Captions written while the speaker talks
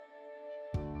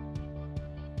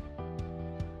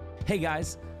Hey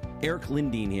guys, Eric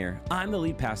Lindeen here. I'm the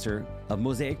lead pastor of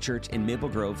Mosaic Church in Maple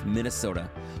Grove, Minnesota.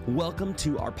 Welcome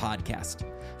to our podcast.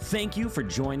 Thank you for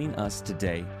joining us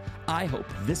today. I hope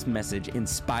this message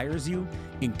inspires you,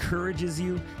 encourages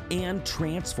you, and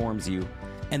transforms you,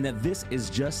 and that this is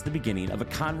just the beginning of a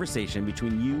conversation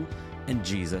between you and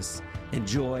Jesus.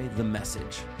 Enjoy the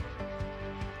message.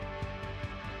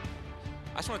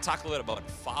 I just want to talk a little bit about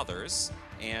fathers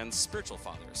and spiritual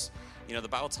fathers. You know, the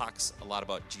Bible talks a lot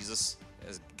about Jesus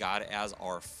as God as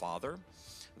our Father,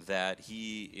 that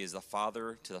He is the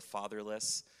father to the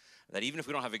fatherless, that even if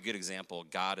we don't have a good example,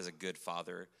 God is a good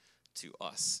father to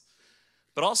us.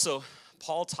 But also,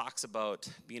 Paul talks about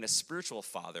being a spiritual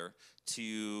father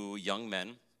to young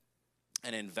men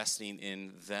and investing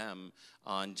in them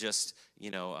on just,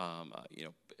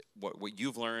 what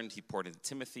you've learned. He poured into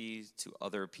Timothy, to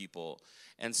other people.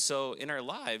 And so in our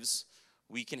lives,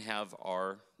 we can have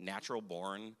our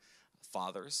natural-born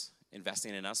fathers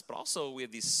investing in us, but also we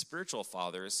have these spiritual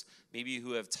fathers, maybe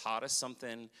who have taught us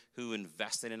something, who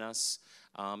invested in us.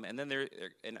 And then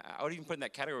and I would even put in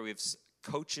that category, we have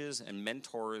coaches and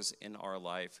mentors in our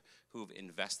life who have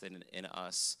invested in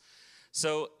us.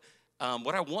 So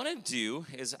what I want to do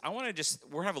is we're going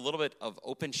to have a little bit of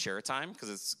open share time because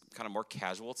it's kind of more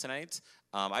casual tonight.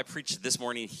 I preached this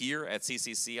morning here at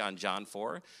CCC on John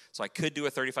 4, so I could do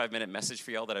a 35-minute message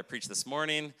for y'all that I preached this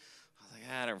morning. I was like,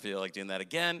 I don't feel like doing that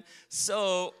again.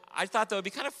 So I thought that would be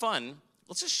kind of fun.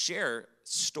 Let's just share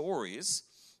stories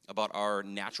about our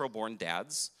natural-born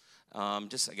dads.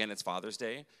 Again, it's Father's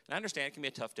Day. And I understand it can be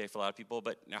a tough day for a lot of people,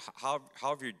 but how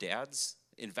have your dads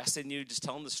invested in you? Just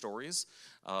tell them the stories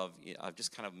of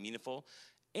just kind of meaningful.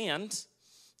 And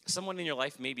someone in your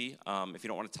life, maybe, if you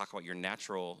don't want to talk about your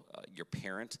natural, your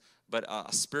parent, but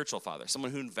a spiritual father, someone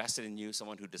who invested in you,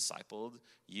 someone who discipled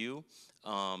you,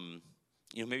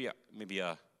 maybe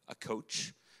a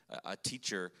coach, a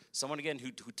teacher, someone, again, who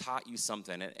taught you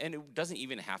something. And it doesn't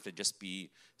even have to just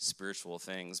be spiritual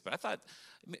things. But I thought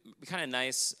it'd be kind of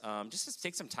nice just to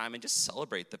take some time and just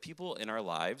celebrate the people in our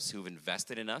lives who've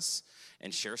invested in us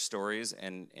and share stories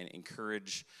and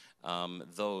encourage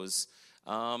those.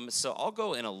 So I'll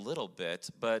go in a little bit,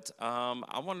 but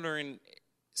I'm wondering,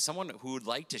 someone who would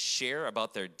like to share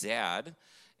about their dad.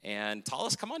 And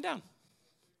Talis, come on down.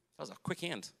 That was a quick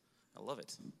hand. I love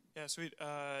it. Yeah, sweet.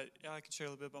 I can share a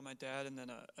little bit about my dad and then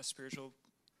a spiritual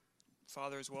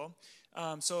father as well.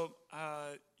 My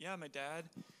dad.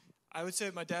 I would say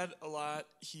my dad a lot.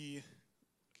 He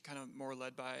kind of more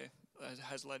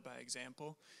has led by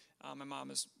example. My mom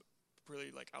is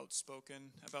really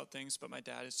outspoken about things, but my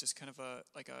dad is just kind of a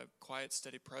quiet,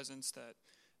 steady presence that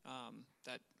I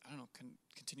don't know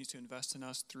continues to invest in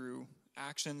us through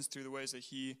actions, through the ways that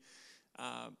he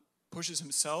pushes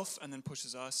himself and then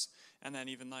pushes us. And then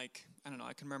even I can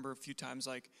remember a few times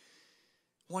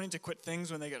wanting to quit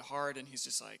things when they get hard, and he's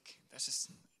just that's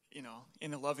just,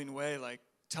 in a loving way,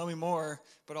 tell me more,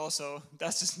 but also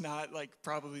that's just not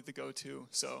probably the go-to.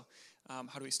 So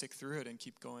how do we stick through it and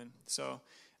keep going? So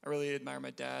I really admire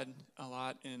my dad a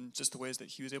lot in just the ways that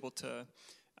he was able to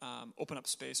open up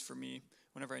space for me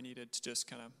whenever I needed to just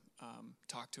kind of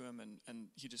talk to him, and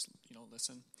he just,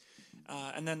 listen.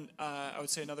 And then I would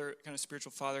say another kind of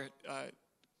spiritual father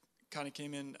kind of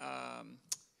came in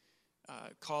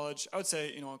college. I would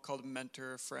say, called a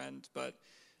mentor, friend, but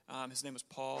his name was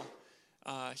Paul.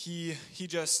 He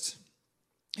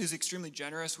was extremely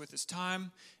generous with his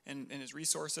time and his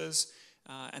resources.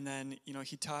 And then,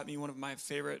 he taught me one of my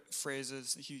favorite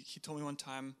phrases. He told me one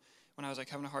time when I was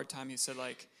having a hard time, he said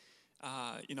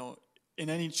in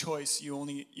any choice, you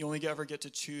only ever get to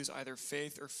choose either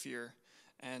faith or fear.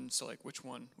 And so which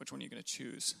one are you going to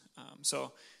choose?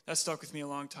 So that stuck with me a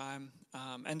long time.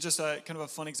 And just a kind of a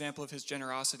fun example of his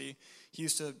generosity. He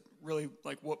used to really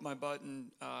whoop my butt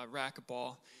and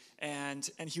racquetball. And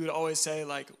he would always say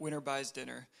winner buys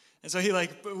dinner. And so he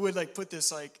would put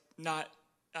this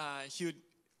he would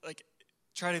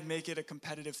try to make it a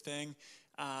competitive thing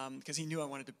because he knew I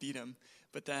wanted to beat him.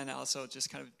 But then also just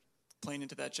kind of playing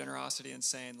into that generosity and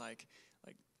saying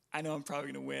I know I'm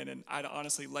probably going to win, and I'd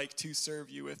honestly like to serve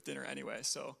you with dinner anyway.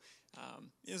 So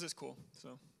it was just cool.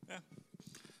 So yeah,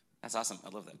 that's awesome. I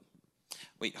love that.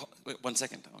 Wait 1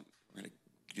 second. We're going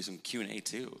to do some Q&A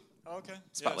too. Oh, okay.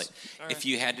 Spotlight. Yes. All right. If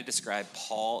you had to describe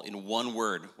Paul in one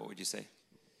word, what would you say?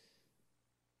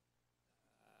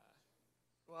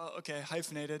 Well, okay,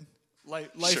 hyphenated.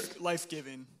 Sure.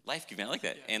 Life-giving. Life-giving, I like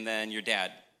that. Yeah. And then your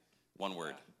dad, one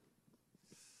word.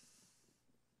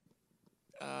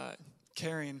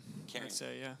 Caring, I'd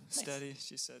say, yeah. Nice. Steady.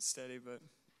 She said steady, but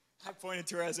I pointed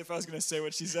to her as if I was going to say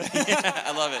what she said. Yeah,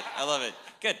 I love it.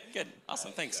 Good.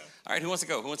 Awesome, thanks. Yeah. All right, who wants to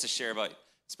go? Who wants to share about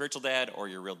spiritual dad or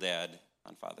your real dad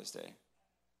on Father's Day.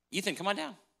 Ethan, come on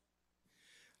down.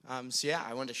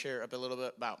 I wanted to share a little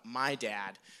bit about my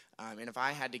dad. And if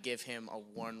I had to give him a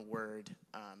one-word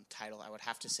title, I would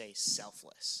have to say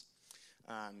selfless.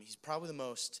 He's probably the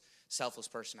most selfless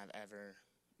person I've ever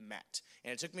met.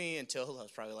 And it took me until I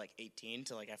was probably like 18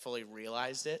 till I fully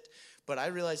realized it. But I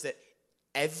realized that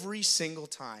every single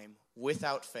time,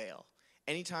 without fail,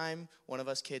 anytime one of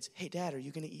us kids, hey, Dad, are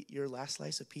you going to eat your last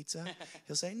slice of pizza?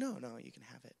 He'll say, no, you can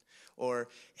have it. Or,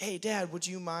 hey, Dad, would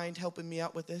you mind helping me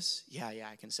out with this? Yeah,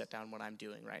 I can set down what I'm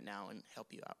doing right now and help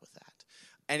you out with that.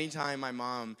 Anytime my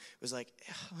mom was like,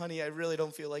 honey, I really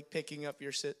don't feel like picking up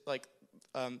your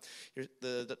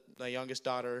the youngest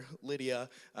daughter, Lydia,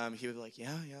 he would be like,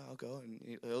 yeah, I'll go.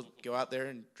 And he'll go out there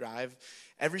and drive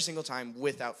every single time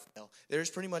without fail. There's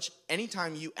pretty much any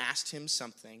time you asked him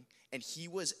something and he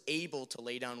was able to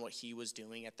lay down what he was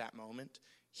doing at that moment,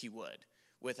 he would,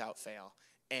 without fail.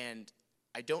 And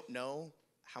I don't know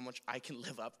how much I can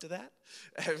live up to that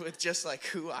with just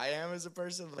who I am as a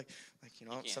person.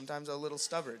 Sometimes I'm a little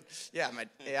stubborn. Yeah.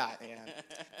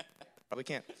 Probably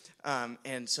can't.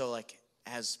 And so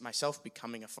as myself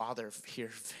becoming a father here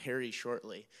very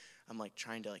shortly, I'm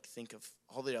trying to think of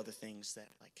all the other things that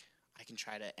I can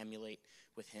try to emulate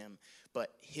with him.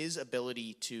 But his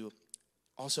ability to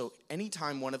also,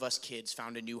 anytime one of us kids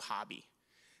found a new hobby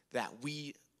that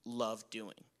we loved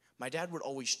doing, my dad would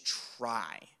always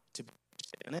try to be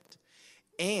in it.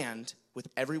 And with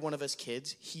every one of us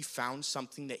kids, he found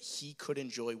something that he could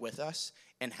enjoy with us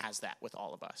and has that with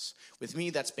all of us. With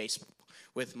me, that's baseball.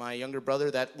 With my younger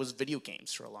brother, that was video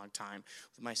games for a long time.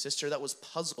 With my sister, that was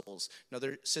puzzles.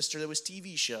 Another sister, that was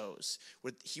TV shows.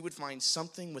 He would find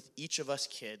something with each of us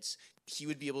kids he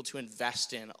would be able to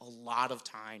invest in a lot of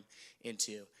time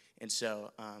into. And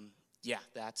so,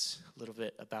 that's a little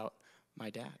bit about my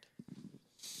dad.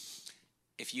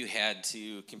 If you had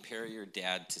to compare your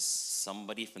dad to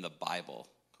somebody from the Bible,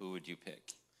 who would you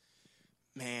pick?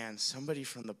 Man, somebody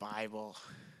from the Bible.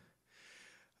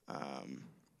 I'm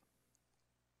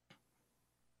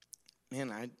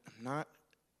not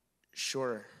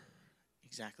sure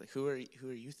exactly. Who are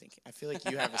you thinking? I feel like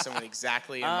you have someone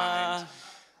exactly in mind.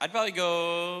 I'd probably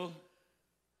go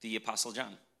the Apostle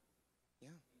John. Yeah,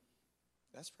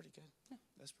 that's pretty good.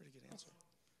 That's a pretty good answer.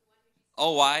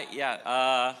 Oh, why?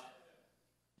 Yeah.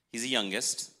 He's the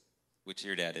youngest, which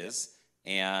your dad is,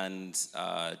 and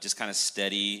just kind of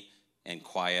steady and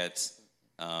quiet.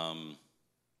 My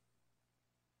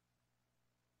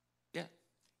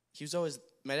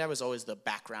dad was always the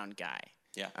background guy.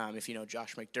 Yeah. If you know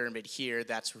Josh McDermott here,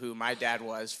 that's who my dad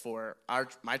was for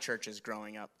my churches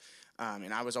growing up.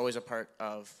 And I was always a part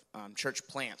of church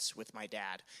plants with my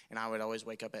dad. And I would always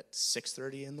wake up at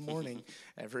 6:30 in the morning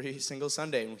every single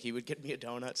Sunday. And he would get me a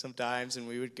donut sometimes, and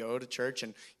we would go to church.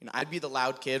 And I'd be the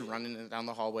loud kid running down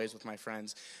the hallways with my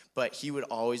friends. But he would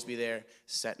always be there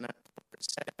setting up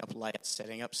lights,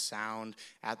 setting up sound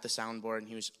at the soundboard. And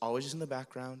he was always just in the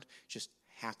background, just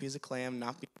happy as a clam,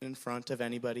 not being in front of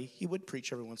anybody. He would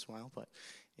preach every once in a while, but,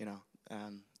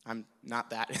 I'm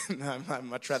not that. I'd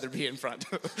much rather be in front.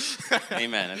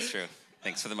 Amen. That's true.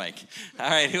 Thanks for the mic. All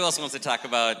right. Who else wants to talk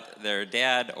about their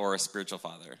dad or a spiritual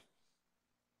father?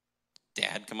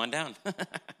 Dad, come on down.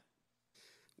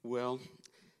 Well,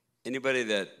 anybody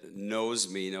that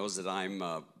knows me knows that I'm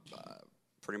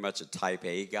pretty much a type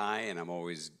A guy, and I'm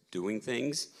always doing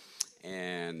things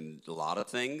and a lot of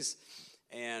things.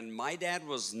 And my dad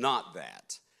was not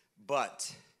that,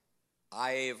 but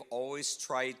I've always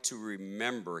tried to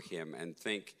remember him and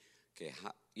think, okay,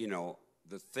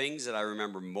 the things that I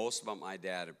remember most about my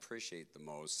dad, appreciate the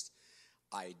most,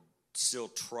 I still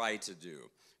try to do,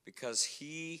 because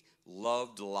he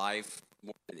loved life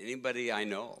more than anybody I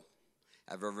know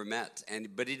I've ever met,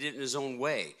 but he did it in his own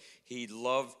way. He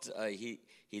loved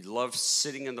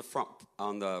sitting on the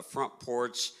front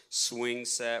porch swing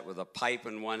set with a pipe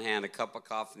in one hand, a cup of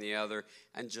coffee in the other,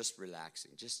 and just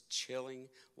relaxing, just chilling,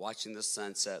 watching the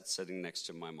sunset, sitting next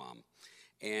to my mom.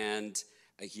 And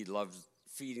he loved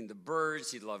feeding the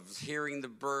birds. He loved hearing the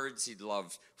birds. He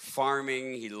loved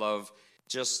farming. He loved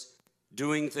just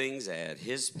doing things at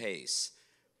his pace,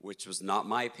 which was not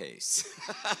my pace.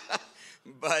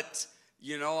 But,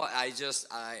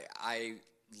 I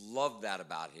love that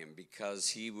about him, because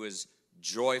he was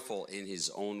joyful in his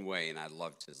own way, and I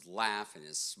loved his laugh and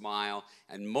his smile,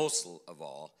 and most of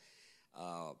all,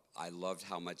 I loved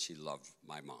how much he loved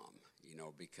my mom,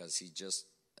 because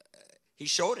he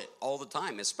showed it all the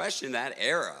time, especially in that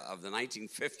era of the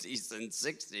 1950s and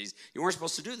 60s. You weren't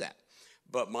supposed to do that,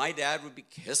 but my dad would be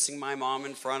kissing my mom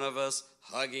in front of us,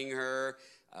 hugging her,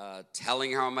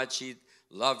 telling her how much he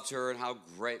loved her and how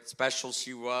great, special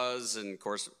she was. And of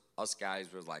course, us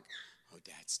guys were like, "Oh,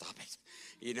 Dad, stop it,"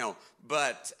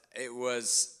 But it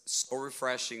was so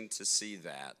refreshing to see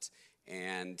that,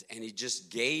 and he just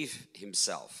gave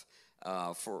himself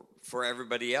for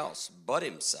everybody else but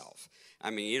himself. I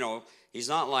mean, he's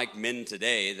not like men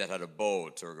today that had a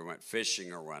boat or went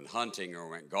fishing or went hunting or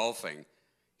went golfing.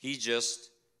 He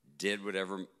just did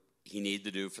whatever he needed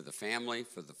to do for the family,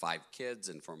 for the 5 kids,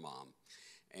 and for Mom.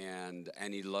 And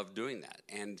he loved doing that.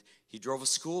 And he drove a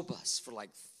school bus for like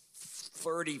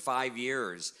 35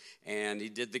 years. And he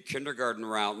did the kindergarten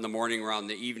route and the morning route and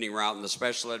the evening route and the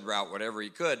special ed route, whatever he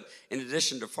could, in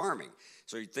addition to farming.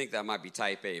 So you'd think that might be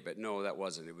type A, but no, that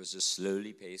wasn't. It was just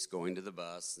slowly paced going to the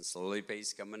bus and slowly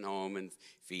paced coming home and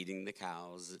feeding the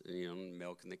cows,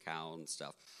 milking the cow and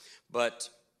stuff. But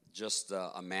just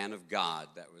a man of God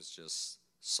that was just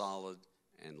solid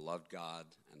and loved God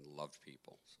and loved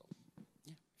people. So,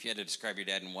 yeah. If you had to describe your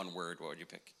dad in one word, what would you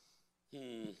pick?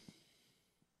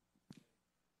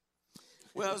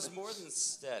 Well, it was more than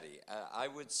steady. I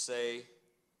would say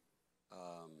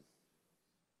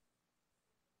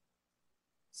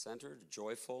centered,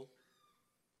 joyful,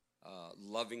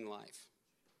 loving life.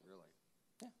 Really.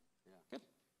 Yeah.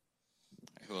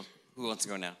 Good. Who wants to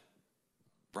go now?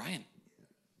 Brian.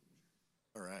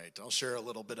 All right, I'll share a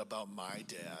little bit about my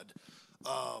dad.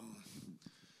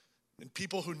 And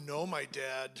people who know my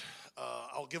dad,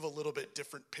 I'll give a little bit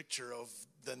different picture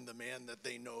than the man that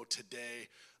they know today.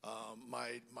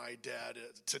 My dad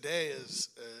today is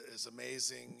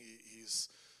amazing. He's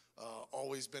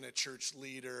always been a church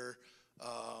leader.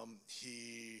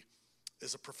 He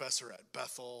is a professor at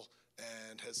Bethel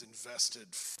and has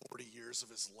invested 40 years of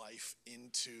his life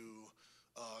into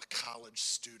college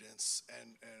students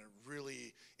and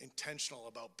really intentional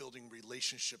about building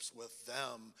relationships with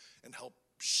them and help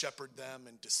shepherd them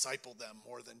and disciple them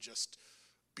more than just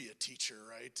be a teacher,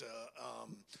 right?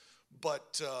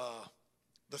 But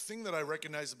the thing that I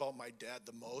recognize about my dad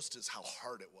the most is how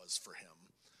hard it was for him,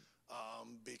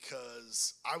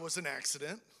 because I was an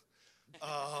accident.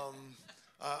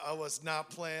 I was not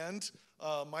planned.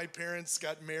 My parents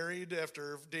got married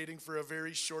after dating for a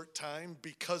very short time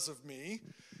because of me.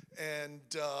 And,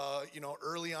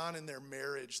 early on in their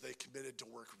marriage, they committed to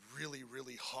work really,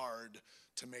 really hard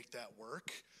to make that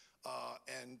work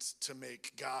and to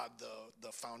make God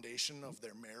the foundation of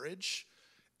their marriage.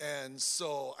 And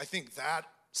so I think that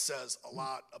says a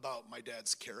lot about my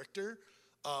dad's character.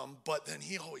 But then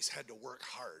he always had to work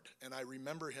hard. And I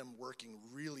remember him working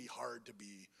really hard to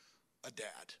be a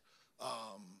dad.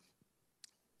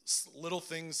 Little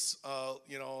things,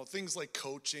 things like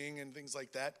coaching and things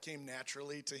like that came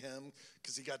naturally to him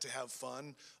because he got to have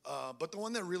fun. But the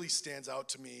one that really stands out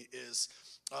to me is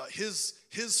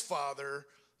his father.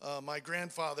 My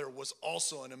grandfather was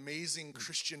also an amazing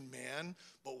Christian man,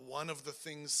 but one of the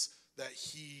things that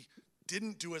he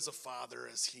didn't do as a father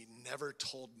is he never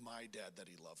told my dad that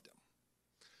he loved him.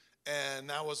 And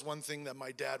that was one thing that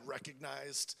my dad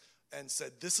recognized and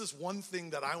said, this is one thing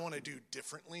that I want to do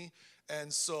differently.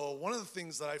 And so one of the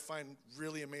things that I find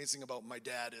really amazing about my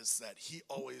dad is that he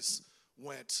always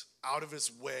went out of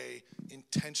his way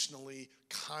intentionally,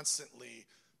 constantly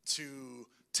to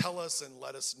tell us and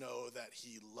let us know that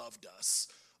he loved us.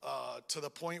 To the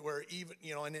point where even,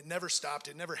 and it never stopped,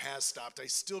 it never has stopped. I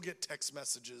still get text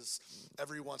messages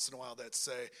every once in a while that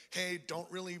say, hey,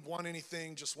 don't really want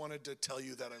anything, just wanted to tell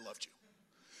you that I loved you.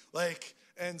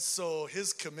 And so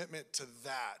his commitment to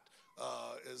that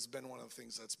has been one of the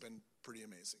things that's been pretty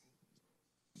amazing.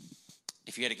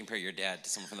 If you had to compare your dad to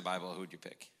someone from the Bible, who would you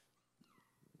pick?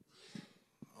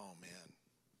 Oh, man.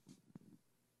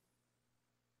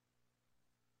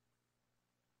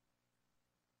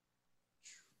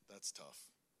 That's tough.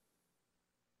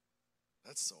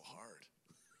 That's so hard.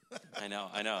 I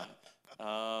know.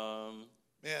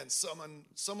 Man,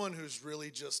 someone who's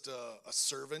really just a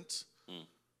servant, who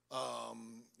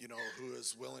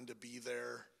is willing to be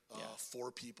there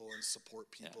for people and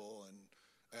support people and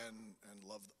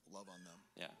love on them.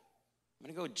 Yeah. I'm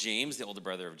going to go James, the older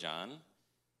brother of John,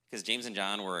 because James and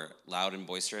John were loud and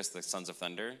boisterous, the sons of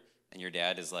thunder, and your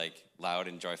dad is like loud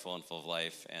and joyful and full of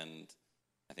life, and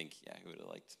I think, he would have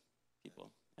liked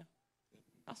people. Yeah.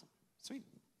 Awesome. Sweet.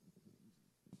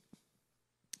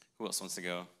 Who else wants to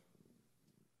go?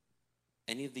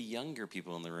 Any of the younger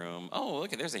people in the room? Oh,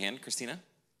 look, there's a hand, Christina.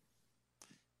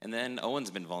 And then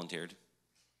Owen's been volunteered.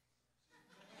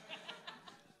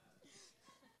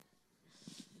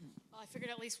 Well, I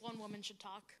figured at least one woman should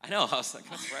talk. I know, I was like,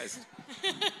 kind of surprised.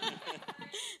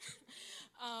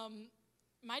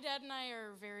 My dad and I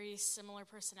are very similar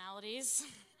personalities,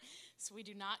 so we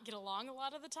do not get along a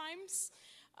lot of the times.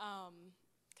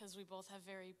 because we both have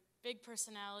very big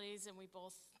personalities and we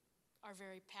both are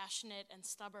very passionate and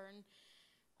stubborn.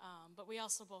 But we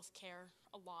also both care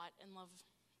a lot and love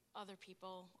other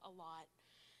people a lot.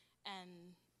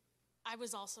 And I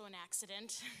was also an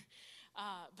accident,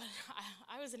 but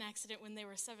I was an accident when they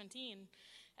were 17,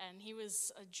 and he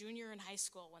was a junior in high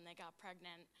school when they got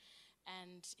pregnant.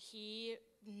 And he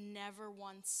never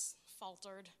once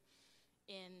faltered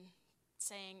in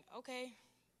saying, okay,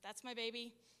 that's my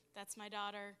baby, that's my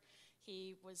daughter.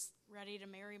 He was ready to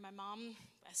marry my mom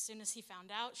as soon as he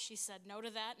found out. She said no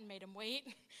to that and made him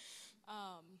wait.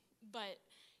 But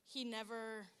he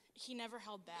never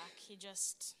held back.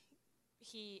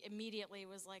 He immediately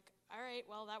was like, all right,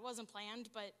 well, that wasn't planned,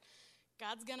 but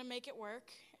God's going to make it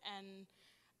work. And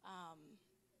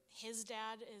his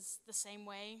dad is the same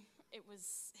way.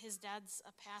 His dad's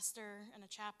a pastor and a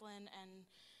chaplain and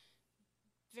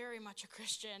very much a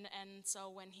Christian. And so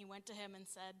when he went to him and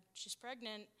said, she's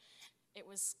pregnant, it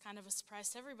was kind of a surprise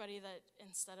to everybody that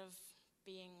instead of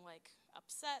being like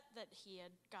upset that he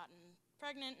had gotten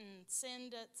pregnant and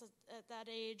sinned at that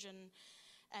age and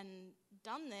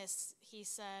done this, he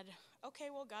said, okay,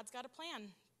 well, God's got a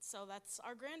plan. So that's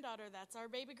our granddaughter, that's our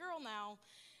baby girl now.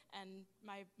 And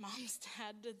my mom's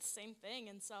dad did the same thing.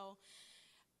 And so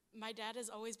my dad has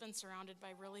always been surrounded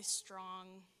by really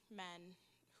strong men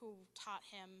who taught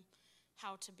him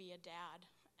how to be a dad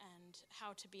and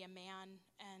how to be a man.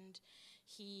 And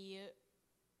he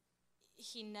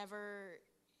never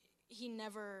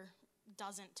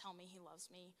doesn't tell me he loves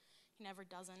me. He never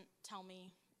doesn't tell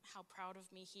me how proud of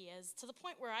me he is, to the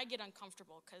point where I get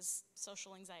uncomfortable because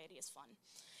social anxiety is fun.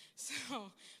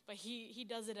 So, but he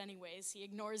does it anyways. He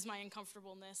ignores my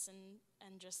uncomfortableness and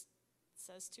just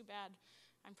says, too bad.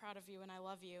 I'm proud of you and I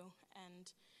love you.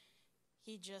 And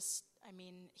a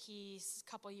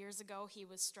couple years ago, he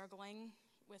was struggling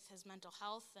with his mental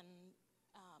health, and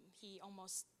he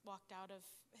almost walked out of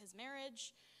his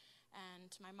marriage and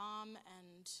to my mom.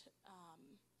 And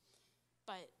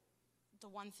but the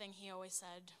one thing he always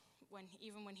said,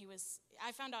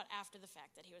 I found out after the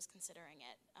fact that he was considering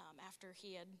it, after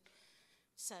he had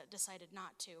decided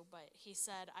not to, but he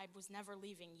said, I was never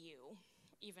leaving you,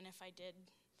 even if I did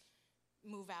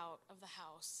move out of the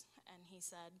house. And he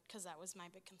said, because that was my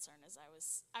big concern, is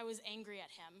I was angry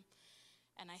at him,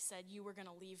 and I said, you were going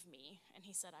to leave me, and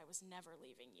he said, I was never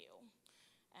leaving you.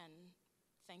 And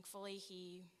thankfully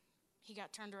he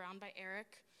got turned around by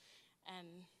Eric,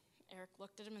 and Eric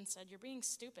looked at him and said, you're being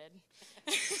stupid.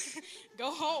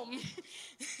 Go home.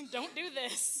 Don't do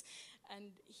this.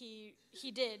 And he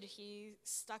did. He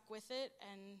stuck with it,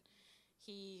 and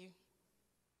he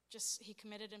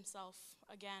committed himself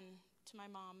again to my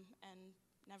mom and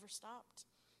never stopped.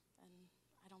 And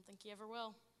I don't think he ever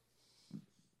will.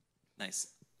 Nice.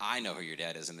 I know who your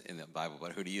dad is in the Bible,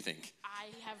 but who do you think?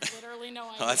 I have literally no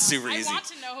idea. Oh, that's super easy. I want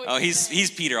to know who he's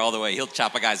Peter all the way. He'll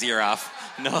chop a guy's ear off.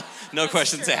 No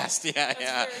questions true. asked. Yeah,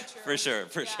 That's for sure.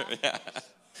 Yeah.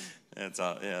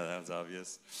 That was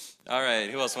obvious. All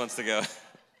right, who else wants to go?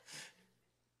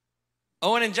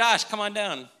 Owen and Josh, come on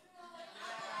down.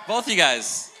 Both you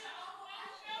guys.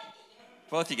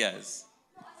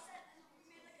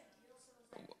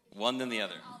 One then the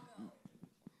other.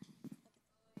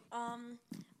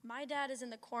 My dad is in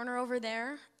the corner over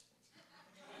there.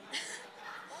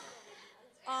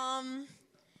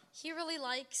 He really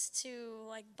likes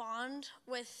to bond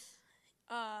with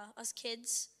us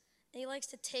kids. He likes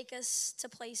to take us to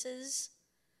places.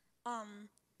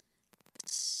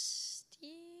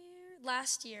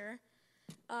 Last year,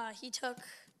 he took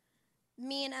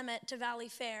me and Emmett to Valley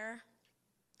Fair.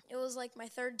 It was like my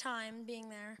third time being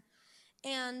there.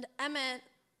 And Emmett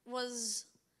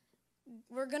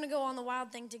we're going to go on the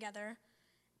wild thing together.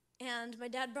 And my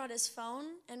dad brought his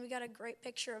phone, and we got a great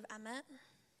picture of Emmett.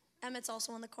 Emmett's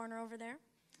also in the corner over there.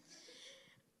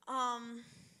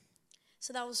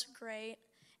 So that was great.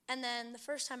 And then the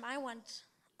first time I went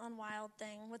on wild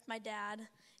thing with my dad,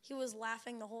 he was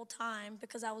laughing the whole time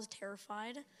because I was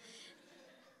terrified.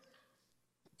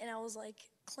 And I was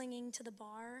clinging to the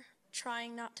bar,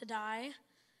 trying not to die.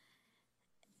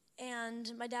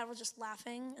 And my dad was just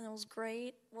laughing, and it was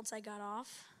great once I got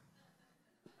off.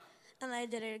 And I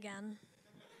did it again.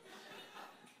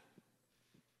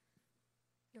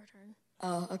 Your turn.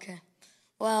 Oh, okay.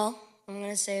 Well, I'm going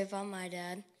to say about my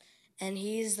dad, and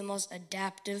he's the most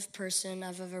adaptive person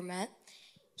I've ever met.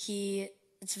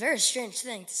 It's a very strange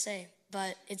thing to say,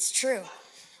 but it's true.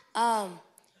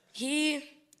 He,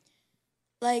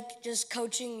 just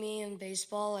coaching me in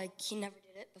baseball, he never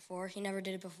did it before. He never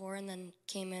did it before, and then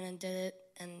came in and did it,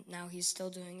 and now he's still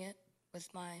doing it with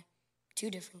my 2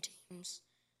 different teams,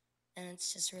 and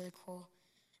it's just really cool.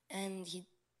 and he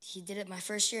did it my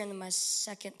first year, and then my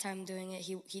second time doing it,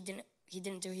 he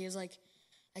didn't do it. He was like,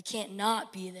 I can't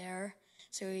not be there.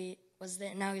 So he was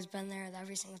there. Now he's been there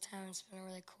every single time. It's been a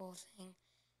really cool thing.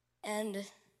 And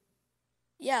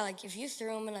yeah, like if you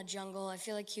threw him in a jungle, I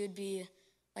feel like he would be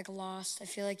like lost. I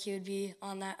feel like he would be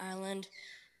on that island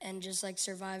and just like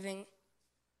surviving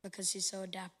because he's so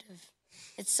adaptive.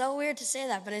 It's so weird to say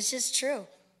that, but it's just true.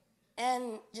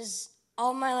 And just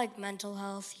all my like mental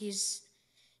health, he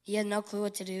had no clue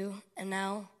what to do, and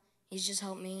now he's just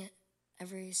helped me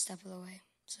every step of the way.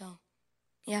 So,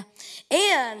 yeah.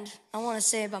 And I want to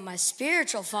say about my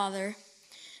spiritual father,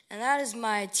 and that is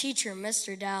my teacher,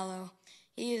 Mr. Dallow.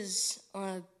 He is one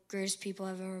of the greatest people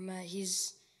I've ever met.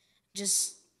 He's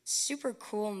just super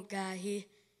cool guy.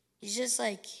 He's just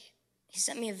like, he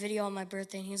sent me a video on my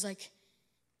birthday, and he was like,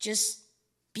 just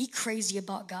be crazy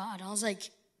about God. I was like,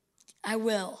 I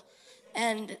will.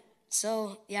 And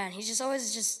so, yeah, and he's just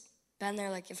always just been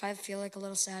there. Like, if I feel like a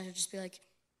little sad, he'll just be like,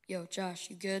 yo, Josh,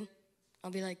 you good?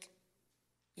 I'll be like,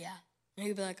 yeah. And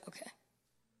he'll be like, okay.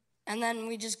 And then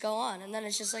we just go on. And then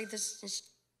it's just like this, it's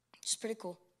just pretty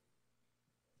cool.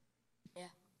 Yeah.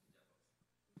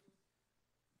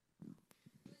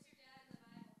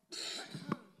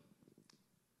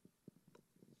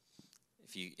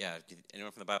 Who's your dad in the Bible?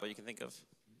 Anyone from the Bible you can think of?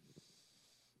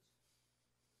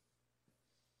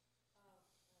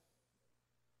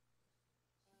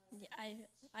 Yeah,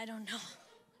 I don't know.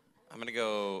 I'm going to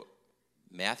go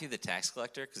Matthew the tax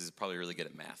collector because he's probably really good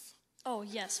at math. Oh,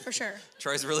 yes, for sure.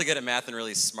 Troy's really good at math and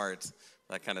really smart,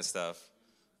 that kind of stuff.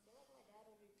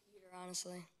 Peter,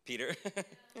 honestly. Peter?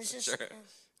 It's just, Sure. yeah.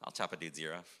 I'll chop a dude's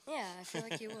ear off. Yeah, I feel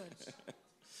like you would.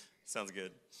 Sounds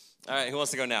good. All right, who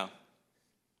wants to go now?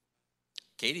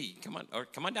 Katie, come on. Or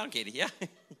come on down, Katie. Yeah.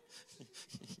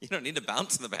 You don't need to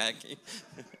bounce in the back.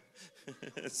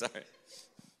 Sorry.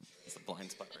 It's a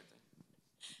blind spot right there.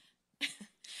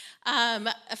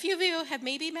 A few of you have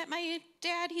maybe met my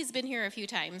dad. He's been here a few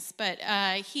times, but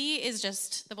he is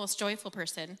just the most joyful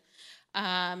person.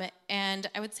 And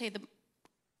I would say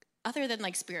other than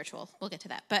like spiritual, we'll get to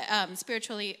that, but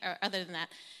spiritually, or other than that,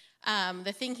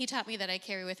 the thing he taught me that I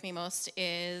carry with me most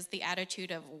is the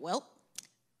attitude of, well,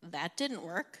 that didn't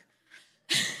work.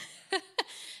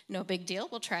 No big deal.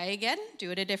 We'll try again,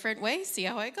 do it a different way, see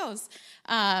how it goes.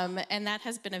 And that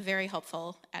has been a very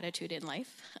helpful attitude in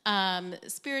life.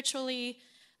 Spiritually,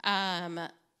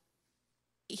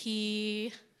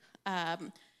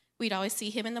 we'd always see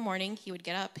him in the morning. He would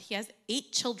get up. He has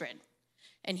 8 children,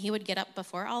 and he would get up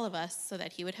before all of us so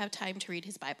that he would have time to read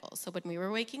his Bible. So when we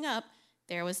were waking up,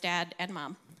 there was Dad and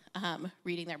Mom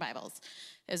reading their Bibles.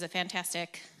 It was a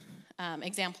fantastic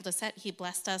example to set. He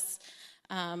blessed us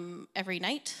every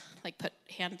night, like put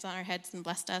hands on our heads and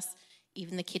blessed us,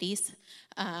 even the kitties.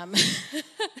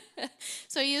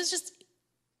 So he was just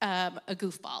a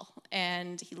goofball,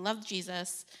 and he loved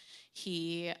Jesus.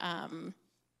 He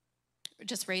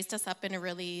just raised us up in a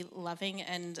really loving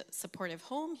and supportive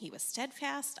home. He was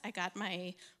steadfast. I got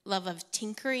my love of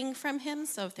tinkering from him,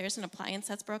 so if there's an appliance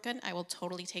that's broken, I will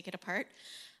totally take it apart.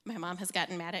 My mom has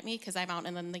gotten mad at me because I'm out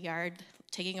in the yard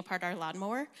taking apart our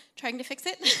lawnmower, trying to fix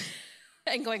it.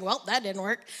 And going, well, that didn't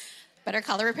work. Better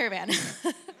call the repairman.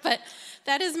 But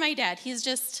that is my dad. He's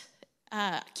just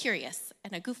curious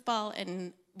and a goofball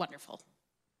and wonderful.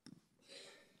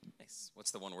 Nice.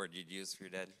 What's the one word you'd use for your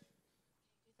dad?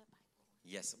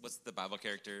 Yes. What's the Bible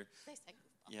character? I said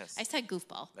goofball. Yes. I said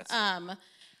goofball. That's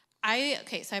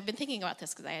right. So I've been thinking about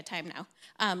this because I had time now.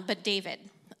 But David,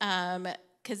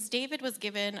 because David was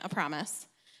given a promise,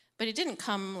 but it didn't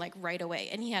come like right away.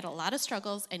 And he had a lot of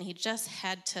struggles, and he just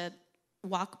had to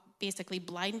walk basically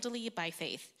blindly by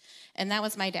faith. And that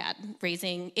was my dad,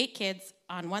 raising 8 kids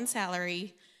on one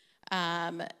salary.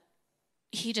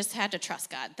 He just had to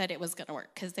trust God that it was going to work,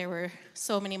 because there were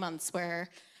so many months where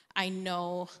I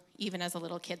know, even as a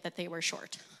little kid, that they were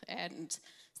short. And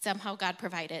somehow God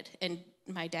provided. And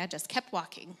my dad just kept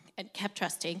walking and kept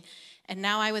trusting. And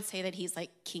now I would say that he's like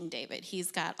King David.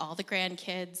 He's got all the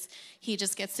grandkids. He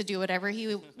just gets to do whatever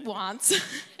he wants.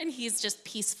 And he's just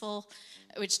peaceful,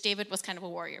 which David was kind of a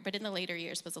warrior, but in the later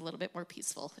years was a little bit more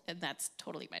peaceful. And that's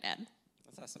totally my dad.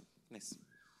 That's awesome. Nice.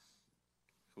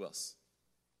 Who else?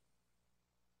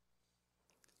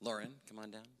 Lauren, come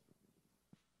on down.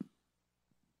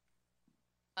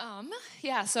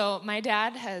 Yeah, so my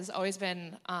dad has always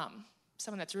been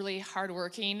someone that's really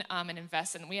hardworking and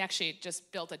invests, and we actually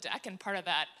just built a deck, and part of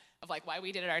that, of like why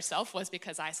we did it ourselves, was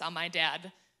because I saw my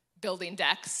dad building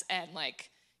decks, and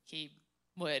like he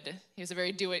was a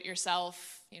very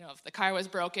do-it-yourself, if the car was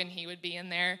broken, he would be in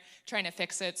there trying to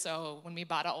fix it. So when we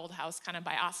bought an old house kind of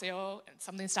by Osseo and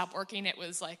something stopped working, it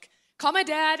was like call my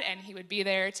dad, and he would be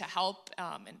there to help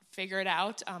and figure it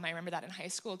out. I remember that in high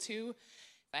school, too.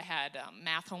 If I had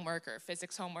math homework or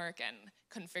physics homework and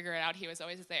couldn't figure it out, he was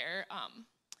always there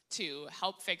to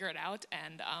help figure it out,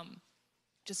 and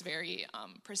just very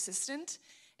persistent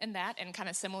in that, and kind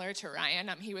of similar to Ryan.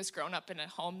 He was grown up in a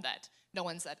home that no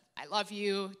one said, I love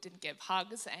you, didn't give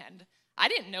hugs, and I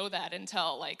didn't know that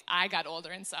until like I got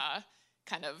older and saw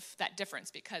kind of that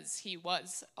difference, because he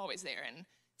was always there and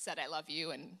said, I love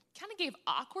you, and kind of gave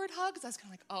awkward hugs. I was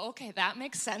kind of like, oh, okay, that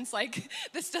makes sense. Like,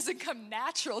 this doesn't come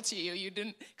natural to you. You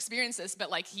didn't experience this, but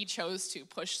like he chose to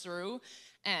push through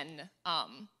and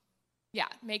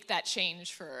make that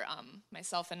change for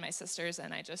myself and my sisters.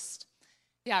 And I just,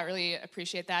 really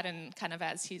appreciate that. And kind of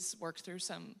as he's worked through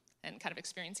some and kind of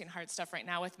experiencing hard stuff right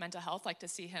now with mental health, like to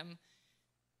see him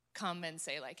come and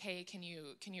say like, hey, can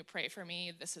you pray for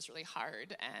me? This is really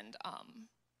hard. And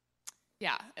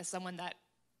as someone that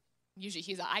usually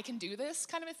he's I can do this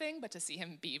kind of a thing, but to see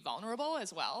him be vulnerable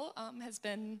as well has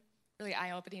been really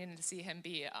eye-opening, and to see him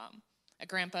be a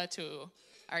grandpa to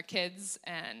our kids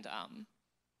and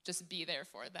just be there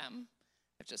for them.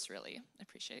 I just really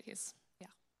appreciate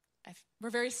we're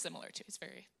very similar too. He's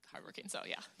very hardworking, so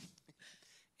yeah.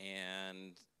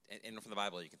 And from the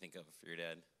Bible you can think of for your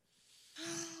dad?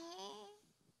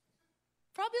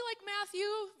 Probably like Matthew,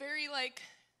 very like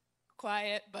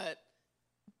quiet, but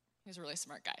he's a really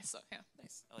smart guy, so yeah.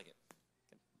 Nice, I like it.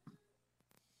 Good.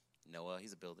 Noah,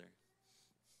 he's a builder.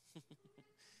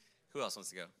 Who else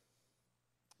wants to go?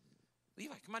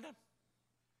 Levi, come on down.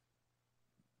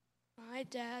 My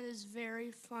dad is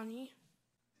very funny.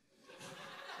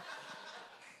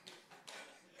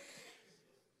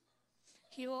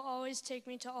 He will always take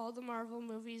me to all the Marvel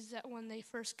movies that when they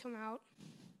first come out,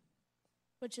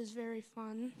 which is very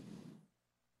fun.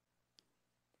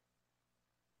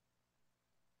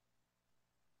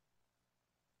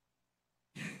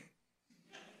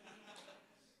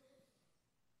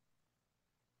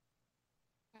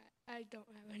 I don't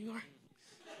have any more.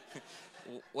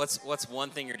 What's one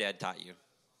thing your dad taught you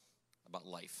about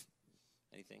life?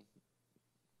 Anything?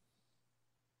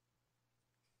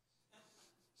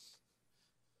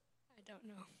 I don't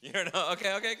know. You don't know?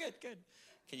 Okay, good.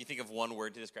 Can you think of one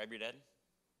word to describe your dad?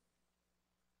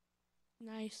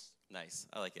 Nice. Nice,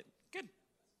 I like it. Good,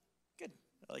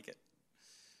 I like it.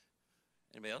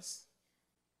 Anybody else?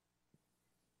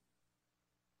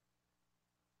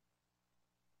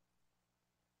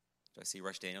 Do I see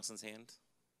Rush Danielson's hand?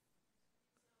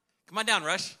 Come on down,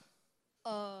 Rush.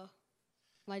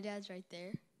 My dad's right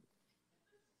there.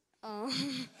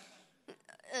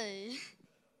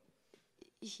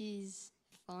 He's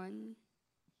fun.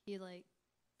 He like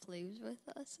plays with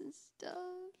us and stuff.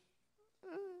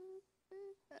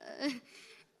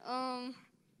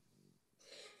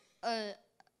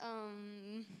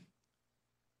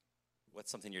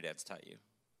 What's something your dad's taught you?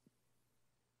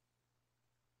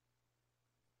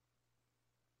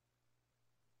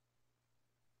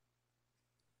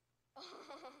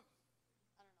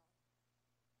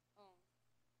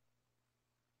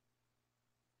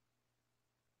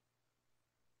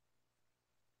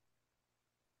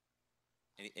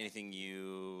 Anything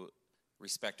you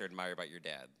respect or admire about your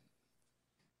dad?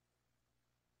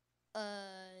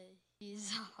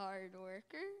 He's a hard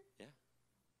worker. Yeah.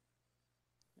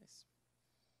 Nice.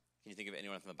 Can you think of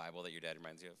anyone from the Bible that your dad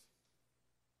reminds you of?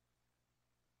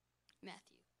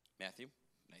 Matthew.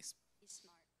 Nice. He's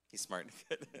smart. He's smart.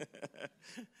 Good.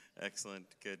 Excellent.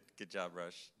 Good job,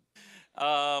 Rush.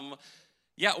 Well,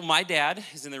 my dad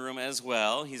is in the room as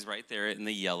well. He's right there in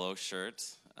the yellow shirt.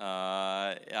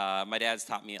 My dad's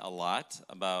taught me a lot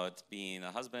about being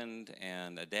a husband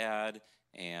and a dad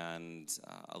and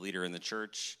a leader in the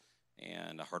church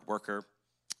and a hard worker.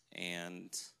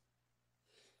 And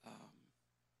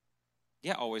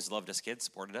always loved us kids,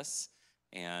 supported us,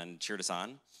 and cheered us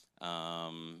on.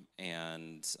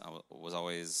 And was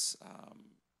always,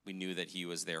 we knew that he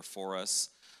was there for us.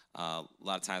 A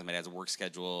lot of times my dad's work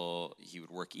schedule, he would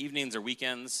work evenings or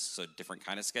weekends, so different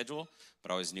kind of schedule,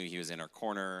 but I always knew he was in our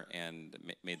corner and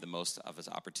made the most of his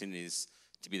opportunities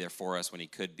to be there for us when he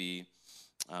could be,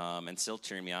 and still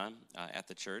cheering me on at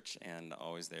the church and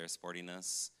always there supporting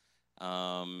us.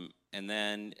 And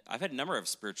then I've had a number of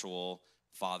spiritual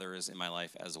fathers in my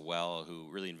life as well who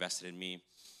really invested in me.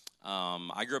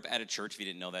 I grew up at a church, if you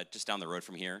didn't know that, just down the road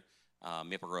from here.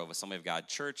 Maple Grove, Assembly of God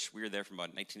Church. We were there from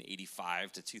about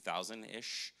 1985 to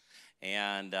 2000-ish.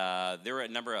 And there were a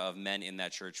number of men in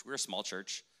that church. We were a small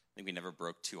church. I think we never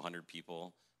broke 200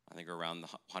 people. I think we were around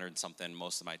 100-something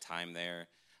most of my time there.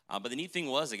 But the neat thing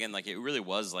was, again, like it really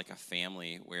was like a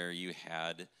family where you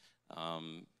had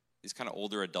these kind of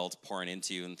older adults pouring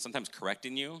into you and sometimes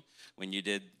correcting you when you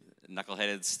did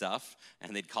knuckleheaded stuff,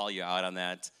 and they'd call you out on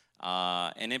that.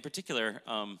 And in particular,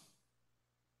 a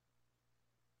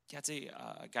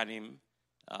guy named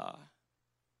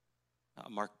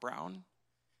Mark Brown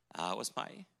was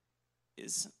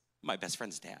my best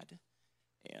friend's dad.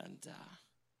 And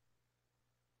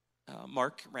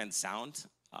Mark ran sound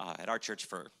at our church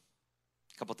for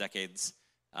a couple decades.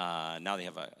 Now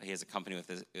he has a company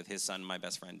with his son, my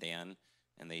best friend Dan,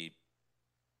 and they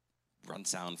run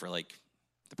sound for like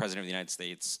the President of the United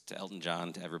States, to Elton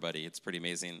John, to everybody. It's pretty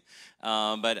amazing.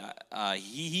 But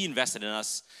he invested in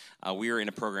us. We were in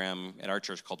a program at our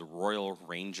church called Royal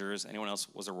Rangers. Anyone else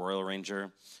was a Royal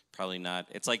Ranger? Probably not.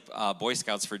 It's like Boy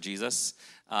Scouts for Jesus.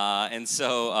 And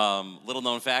so, little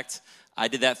known fact, I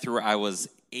did that through I was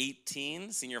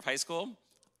 18, senior of high school.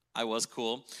 I was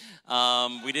cool.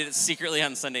 We did it secretly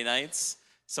on Sunday nights.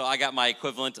 So I got my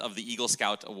equivalent of the Eagle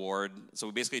Scout Award. So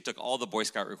we basically took all the Boy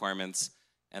Scout requirements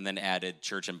and then added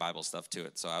church and Bible stuff to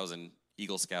it. So I was an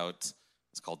Eagle Scout.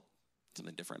 It's called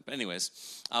something different. But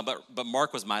anyways, but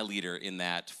Mark was my leader in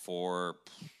that for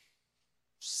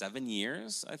 7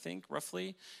 years, I think,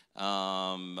 roughly.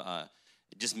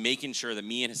 Just making sure that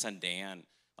me and his son Dan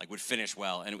would finish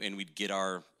well, and we'd get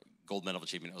our gold medal of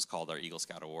achievement. It was called our Eagle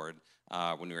Scout Award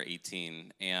when we were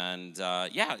 18. And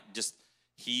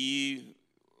he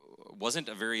wasn't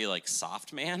a very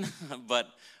God man, but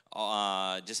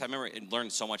I remember I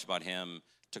learned so much about him.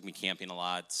 Took me camping a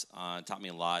lot, taught me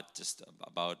a lot just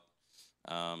about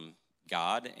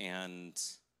God, and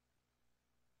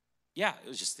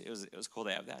it was cool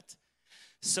to have that.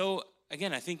 So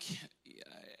again, I think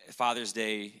Father's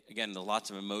Day, again, lots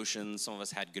of emotions. Some of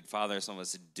us had good fathers, some of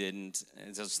us didn't. And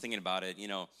as I was thinking about it,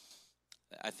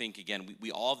 I think again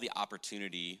we all have the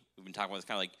opportunity. We've been talking about this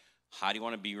kind of like, how do you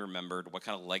want to be remembered? What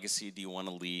kind of legacy do you want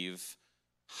to leave?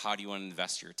 How do you want to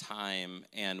invest your time?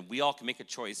 And we all can make a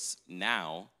choice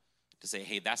now to say,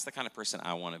 hey, that's the kind of person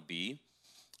I want to be.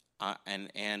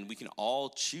 And we can all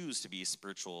choose to be a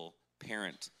spiritual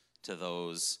parent to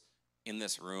those in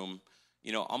this room.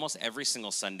 Almost every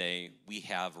single Sunday, we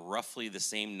have roughly the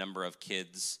same number of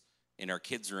kids in our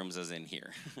kids' rooms as in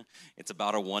here. It's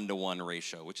about a 1-to-1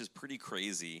 ratio, which is pretty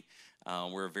crazy.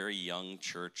 We're a very young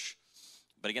church.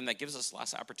 But again, that gives us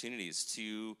lots of opportunities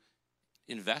to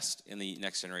invest in the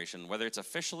next generation, whether it's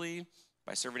officially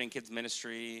by serving in kids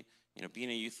ministry,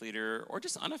 being a youth leader, or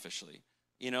just unofficially,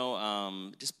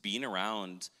 just being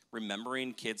around,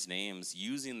 remembering kids' names,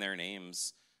 using their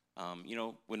names.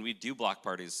 When we do block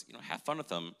parties, have fun with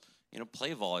them,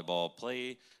 play volleyball,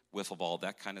 play wiffle ball,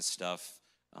 that kind of stuff.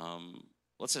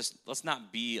 Let's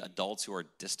not be adults who are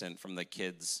distant from the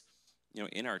kids,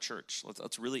 in our church.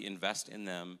 Let's really invest in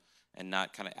them and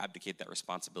not kind of abdicate that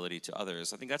responsibility to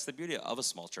others. I think that's the beauty of a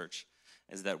small church,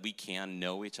 is that we can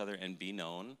know each other and be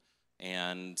known,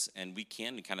 and we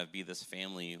can kind of be this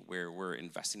family where we're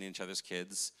investing in each other's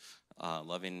kids,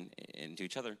 loving into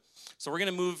each other. So we're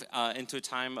going to move into a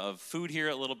time of food here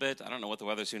a little bit. I don't know what the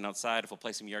weather's doing outside, if we'll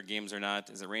play some yard games or not.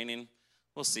 Is it raining?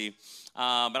 We'll see. But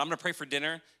I'm going to pray for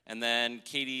dinner, and then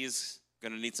Katie's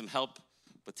going to need some help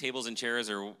with tables and chairs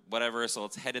or whatever, so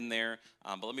let's head in there.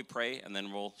 But let me pray, and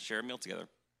then we'll share a meal together.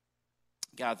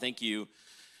 God, thank you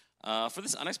for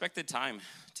this unexpected time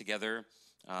together.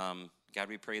 God,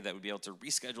 we pray that we'd be able to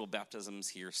reschedule baptisms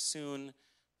here soon.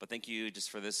 But thank you just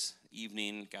for this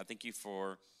evening. God, thank you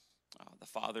for the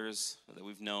fathers that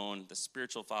we've known, the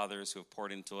spiritual fathers who have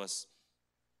poured into us,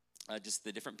 just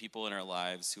the different people in our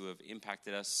lives who have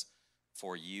impacted us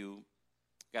for you.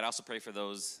 God, I also pray for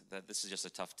those that this is just a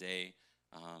tough day.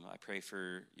 I pray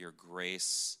for your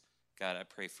grace. God, I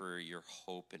pray for your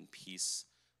hope and peace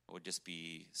that would just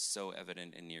be so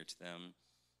evident and near to them.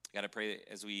 God, I pray that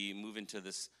as we move into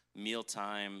this meal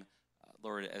time,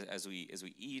 Lord, as we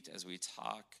eat, as we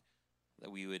talk, that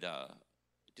we would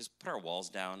just put our walls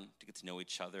down to get to know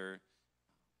each other,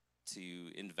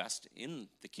 to invest in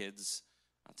the kids,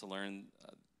 to learn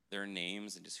their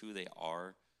names and just who they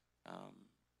are,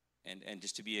 and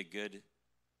just to be a good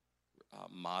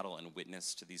model and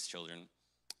witness to these children.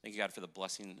 Thank you, God, for the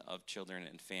blessing of children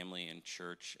and family and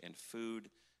church and food,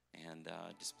 and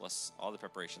just bless all the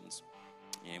preparations.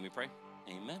 And we pray,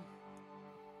 amen.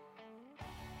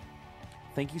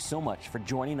 Thank you so much for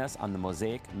joining us on the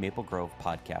Mosaic Maple Grove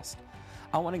podcast.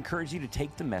 I want to encourage you to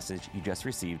take the message you just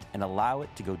received and allow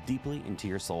it to go deeply into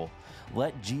your soul.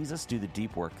 Let Jesus do the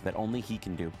deep work that only He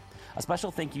can do. A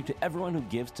special thank you to everyone who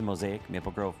gives to Mosaic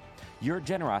Maple Grove. Your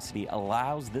generosity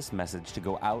allows this message to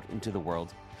go out into the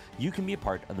world. You can be a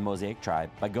part of the Mosaic tribe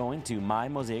by going to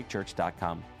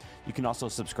mymosaicchurch.com. You can also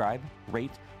subscribe,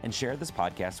 rate, and share this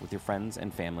podcast with your friends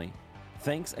and family.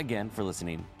 Thanks again for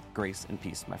listening. Grace and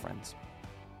peace, my friends.